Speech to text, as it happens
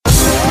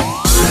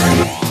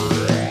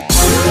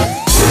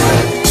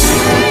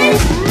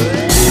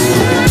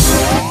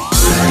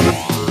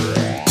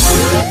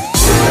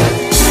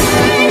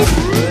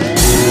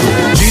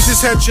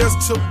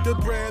just took the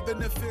bread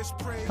and the fish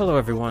prayed. Hello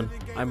everyone,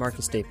 I'm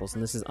Marcus Staples,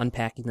 and this is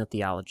Unpacking the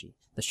Theology,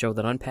 the show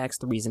that unpacks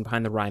the reason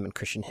behind the rhyme in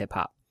Christian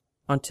hip-hop.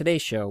 On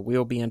today's show, we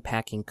will be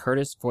unpacking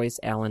Curtis Voice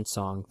Allen's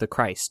song, The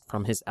Christ,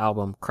 from his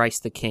album,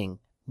 Christ the King,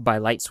 by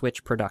Light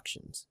Switch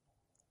Productions.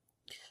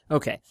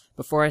 Okay,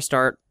 before I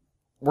start,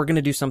 we're going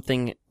to do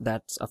something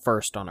that's a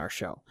first on our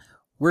show.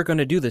 We're going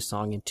to do this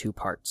song in two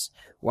parts.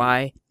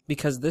 Why?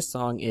 Because this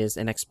song is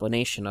an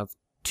explanation of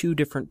two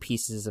different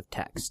pieces of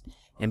text,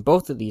 and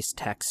both of these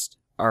texts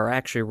are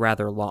actually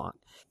rather long.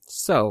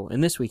 So,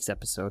 in this week's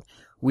episode,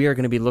 we are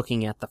going to be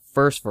looking at the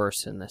first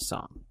verse in this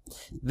song.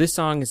 This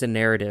song is a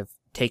narrative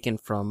taken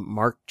from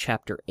Mark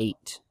chapter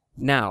 8.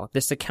 Now,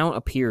 this account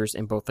appears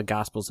in both the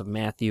Gospels of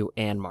Matthew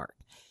and Mark.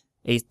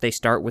 They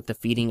start with the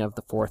feeding of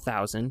the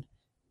 4,000.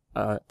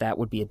 That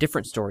would be a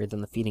different story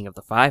than the feeding of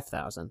the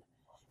 5,000.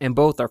 And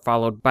both are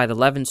followed by the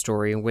leaven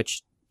story in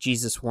which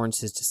Jesus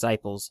warns his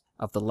disciples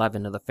of the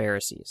leaven of the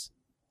Pharisees.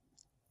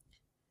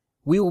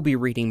 We will be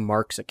reading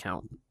Mark's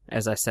account,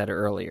 as I said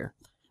earlier,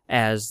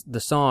 as the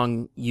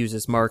song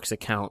uses Mark's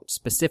account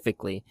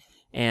specifically,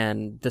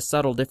 and the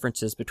subtle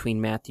differences between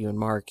Matthew and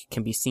Mark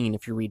can be seen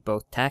if you read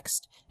both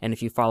texts, and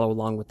if you follow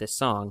along with this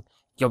song,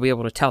 you'll be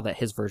able to tell that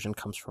his version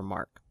comes from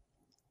Mark.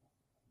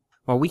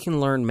 While we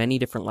can learn many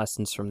different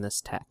lessons from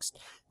this text,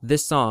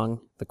 this song,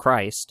 The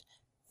Christ,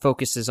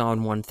 focuses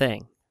on one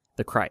thing,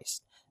 the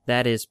Christ.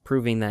 That is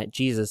proving that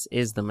Jesus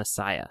is the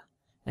Messiah,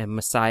 and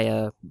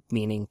Messiah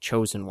meaning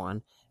chosen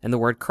one, and the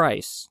word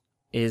Christ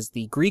is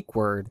the Greek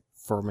word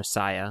for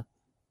Messiah,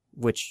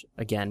 which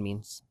again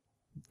means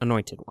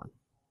anointed one.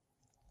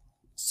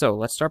 So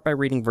let's start by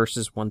reading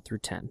verses 1 through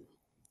 10.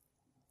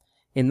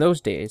 In those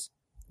days,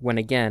 when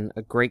again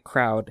a great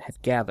crowd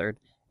had gathered,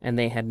 and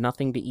they had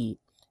nothing to eat,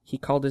 he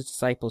called his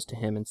disciples to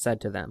him and said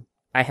to them,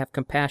 I have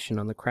compassion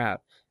on the crowd,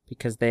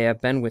 because they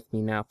have been with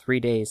me now 3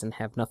 days and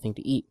have nothing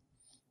to eat.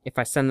 If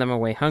I send them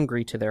away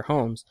hungry to their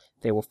homes,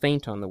 they will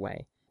faint on the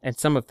way, and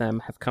some of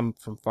them have come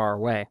from far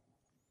away.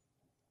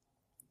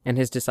 And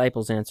his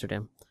disciples answered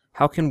him,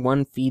 How can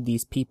one feed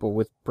these people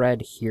with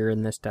bread here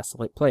in this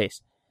desolate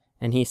place?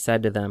 And he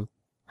said to them,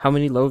 How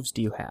many loaves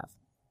do you have?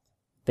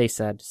 They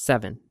said,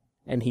 7.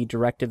 And he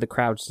directed the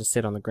crowds to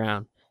sit on the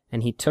ground.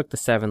 And he took the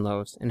 7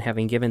 loaves, and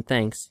having given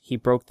thanks, he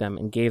broke them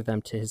and gave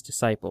them to his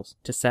disciples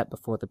to set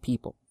before the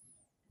people.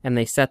 And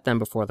they set them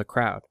before the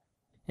crowd.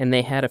 And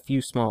they had a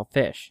few small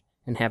fish,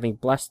 and having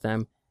blessed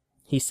them,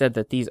 he said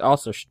that these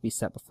also should be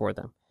set before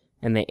them.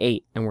 And they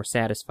ate and were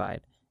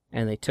satisfied.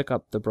 And they took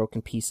up the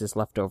broken pieces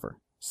left over,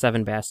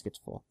 7 baskets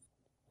full.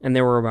 And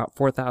there were about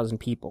 4,000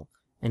 people,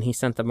 and he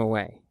sent them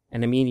away.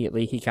 And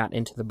immediately he got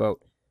into the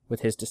boat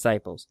with his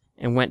disciples,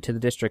 and went to the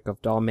district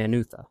of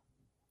Dalmanutha.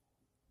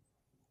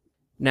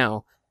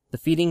 Now, the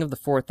feeding of the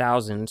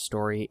 4,000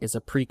 story is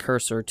a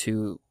precursor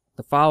to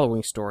the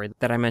following story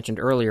that I mentioned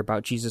earlier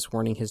about Jesus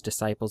warning his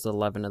disciples of the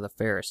leaven of the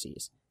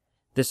Pharisees.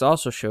 This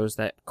also shows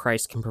that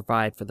Christ can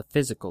provide for the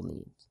physical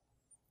needs.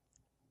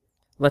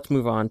 Let's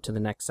move on to the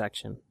next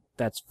section.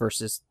 That's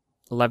verses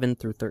 11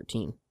 through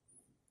 13.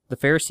 The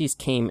Pharisees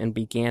came and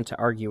began to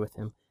argue with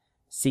him,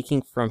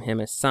 seeking from him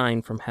a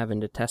sign from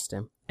heaven to test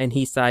him. And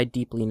he sighed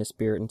deeply in his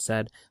spirit and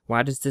said,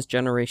 Why does this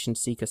generation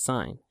seek a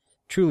sign?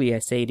 Truly I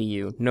say to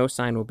you, no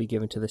sign will be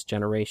given to this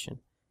generation.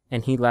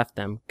 And he left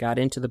them, got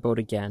into the boat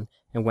again,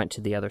 and went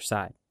to the other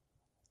side.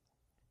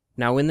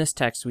 Now in this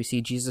text we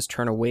see Jesus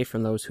turn away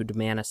from those who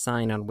demand a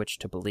sign on which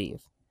to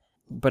believe.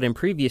 But in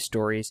previous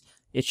stories,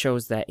 it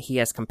shows that he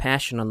has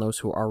compassion on those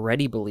who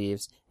already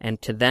believes, and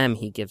to them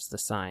he gives the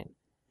sign.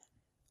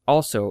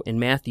 Also, in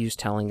Matthew's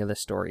telling of the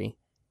story,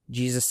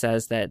 Jesus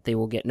says that they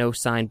will get no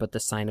sign but the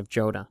sign of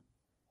Jonah.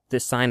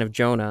 This sign of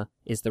Jonah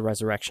is the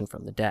resurrection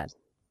from the dead.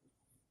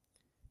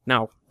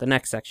 Now, the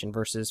next section,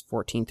 verses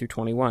 14 through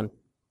 21.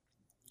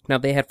 Now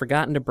they had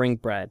forgotten to bring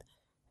bread,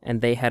 and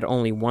they had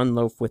only 1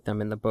 loaf with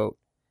them in the boat.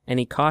 And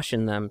he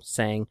cautioned them,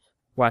 saying,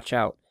 Watch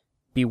out,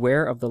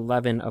 beware of the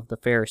leaven of the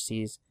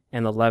Pharisees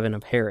and the leaven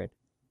of Herod.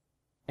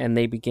 And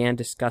they began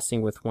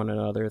discussing with one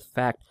another the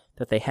fact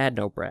that they had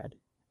no bread.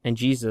 And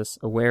Jesus,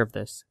 aware of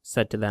this,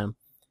 said to them,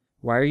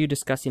 Why are you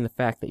discussing the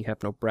fact that you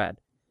have no bread?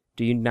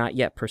 Do you not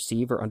yet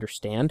perceive or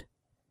understand?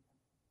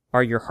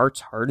 Are your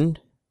hearts hardened?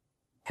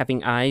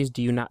 Having eyes,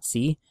 do you not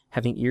see?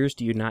 Having ears,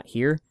 do you not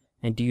hear?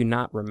 And do you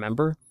not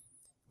remember?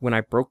 When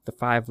I broke the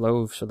 5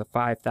 loaves for the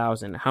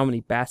 5,000, how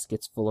many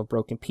baskets full of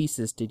broken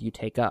pieces did you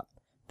take up?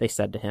 They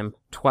said to him,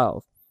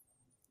 12.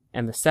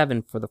 And the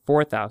 7 for the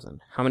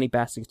 4,000, how many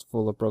baskets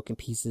full of broken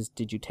pieces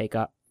did you take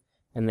up?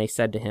 And they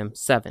said to him,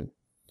 7.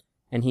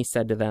 And he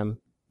said to them,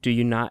 Do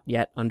you not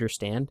yet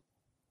understand?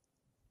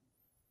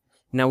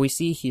 Now we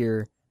see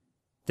here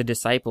the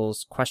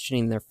disciples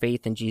questioning their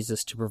faith in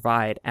Jesus to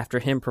provide, after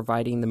him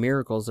providing the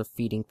miracles of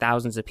feeding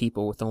thousands of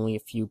people with only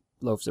a few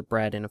loaves of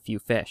bread and a few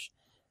fish.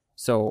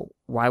 So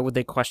why would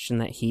they question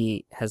that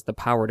he has the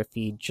power to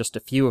feed just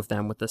a few of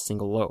them with a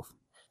single loaf?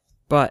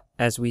 But,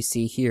 as we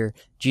see here,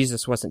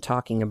 Jesus wasn't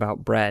talking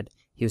about bread.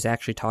 He was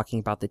actually talking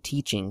about the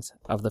teachings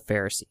of the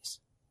Pharisees.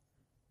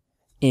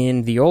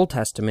 In the Old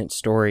Testament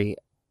story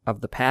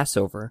of the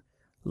Passover,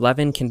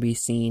 Leaven can be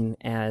seen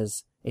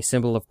as a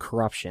symbol of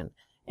corruption,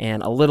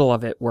 and a little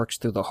of it works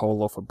through the whole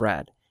loaf of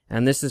bread.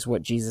 And this is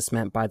what Jesus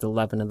meant by the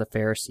leaven of the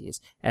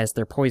Pharisees, as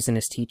their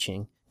poisonous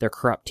teaching, their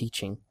corrupt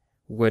teaching,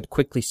 would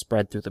quickly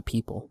spread through the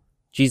people.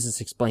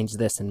 Jesus explains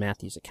this in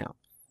Matthew's account.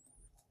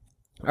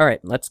 All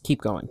right, let's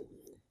keep going.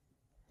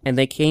 And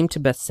they came to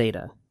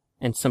Bethsaida,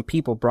 and some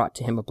people brought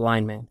to him a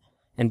blind man,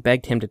 and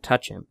begged him to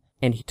touch him.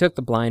 And he took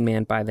the blind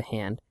man by the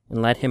hand,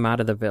 and led him out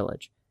of the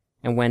village.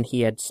 And when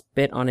he had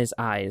spit on his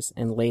eyes,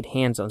 and laid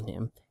hands on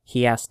him,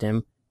 he asked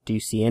him, "Do you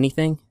see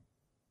anything?"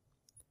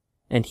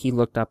 And he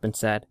looked up and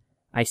said,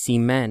 "I see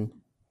men,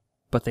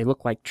 but they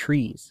look like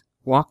trees,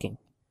 walking."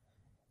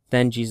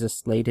 Then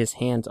Jesus laid his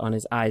hands on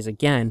his eyes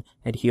again,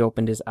 and he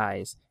opened his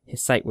eyes.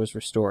 His sight was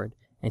restored,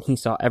 and he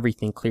saw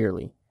everything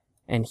clearly.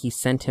 And he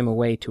sent him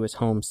away to his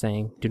home,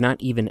 saying, "Do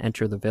not even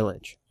enter the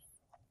village."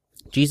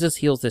 Jesus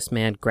heals this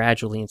man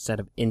gradually instead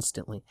of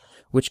instantly,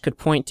 which could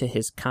point to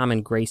his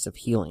common grace of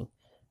healing.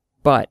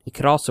 But it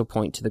could also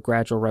point to the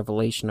gradual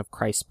revelation of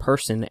Christ's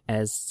person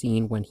as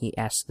seen when he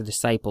asks the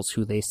disciples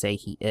who they say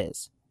he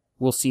is.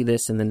 We'll see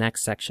this in the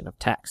next section of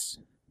text.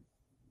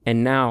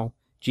 And now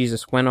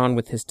Jesus went on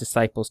with his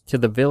disciples to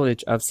the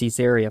village of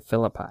Caesarea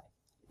Philippi.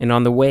 And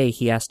on the way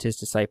he asked his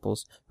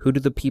disciples, "Who do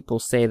the people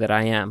say that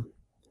I am?"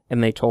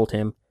 And they told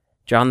him,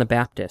 "John the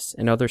Baptist,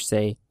 and others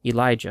say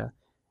Elijah,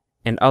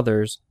 and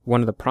others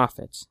one of the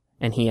prophets."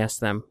 And he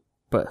asked them,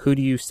 "But who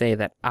do you say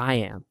that I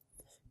am?"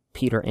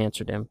 Peter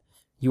answered him,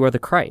 "You are the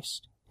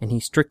Christ." And he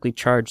strictly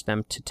charged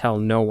them to tell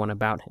no one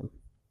about him.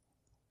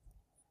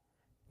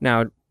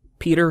 Now,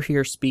 Peter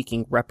here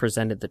speaking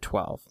represented the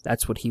 12.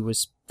 That's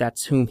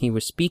whom he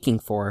was speaking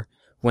for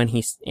when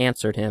he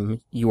answered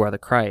him, "You are the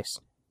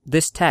Christ."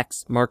 This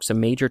text marks a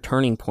major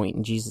turning point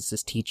in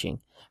Jesus' teaching.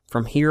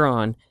 From here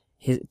on,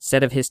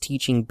 instead of his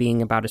teaching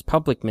being about his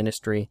public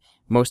ministry,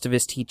 most of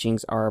his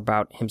teachings are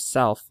about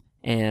himself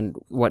and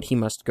what he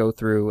must go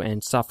through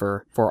and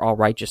suffer for all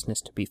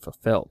righteousness to be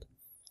fulfilled.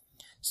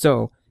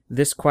 So,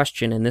 this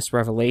question and this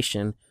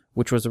revelation,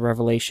 which was a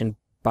revelation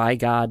by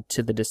God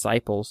to the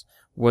disciples,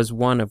 was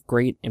one of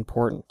great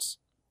importance.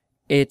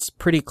 It's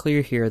pretty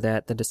clear here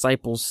that the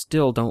disciples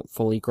still don't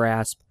fully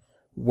grasp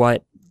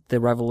what the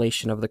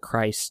revelation of the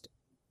Christ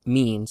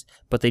means,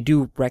 but they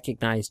do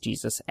recognize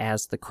Jesus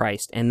as the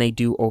Christ, and they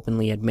do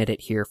openly admit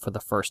it here for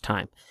the first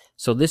time.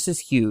 So this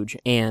is huge,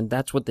 and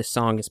that's what this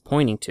song is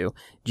pointing to,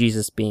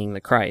 Jesus being the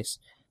Christ.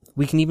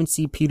 We can even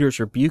see Peter's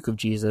rebuke of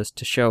Jesus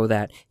to show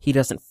that he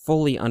doesn't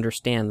fully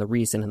understand the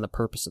reason and the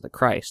purpose of the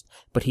Christ,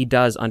 but he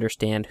does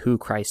understand who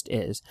Christ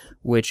is,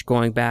 which,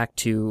 going back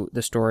to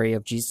the story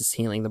of Jesus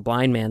healing the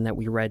blind man that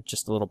we read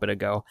just a little bit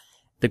ago,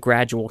 the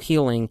gradual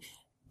healing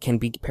can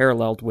be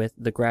paralleled with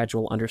the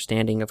gradual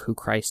understanding of who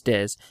Christ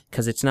is,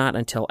 because it's not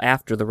until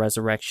after the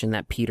resurrection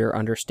that Peter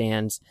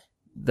understands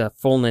the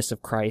fullness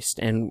of Christ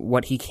and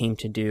what he came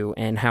to do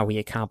and how he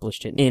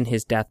accomplished it in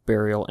his death,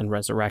 burial, and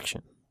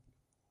resurrection.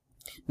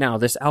 Now,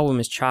 this album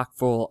is chock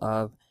full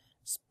of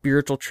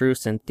spiritual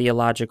truths and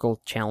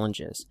theological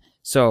challenges.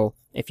 So,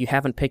 if you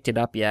haven't picked it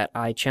up yet,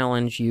 I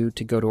challenge you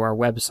to go to our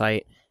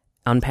website,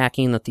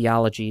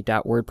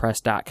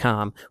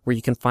 unpackingthetheology.wordpress.com, where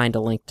you can find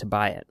a link to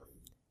buy it.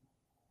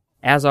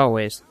 As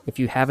always, if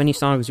you have any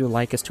songs you would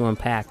like us to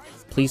unpack,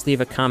 please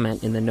leave a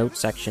comment in the notes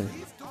section,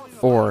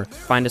 or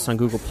find us on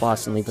Google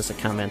Plus and leave us a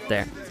comment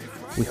there.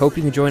 We hope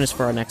you can join us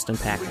for our next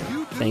unpacking.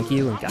 Thank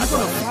you, and God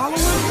bless.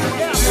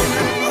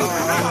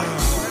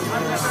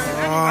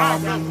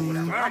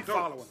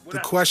 The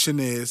question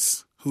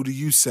is, who do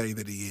you say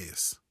that he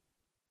is?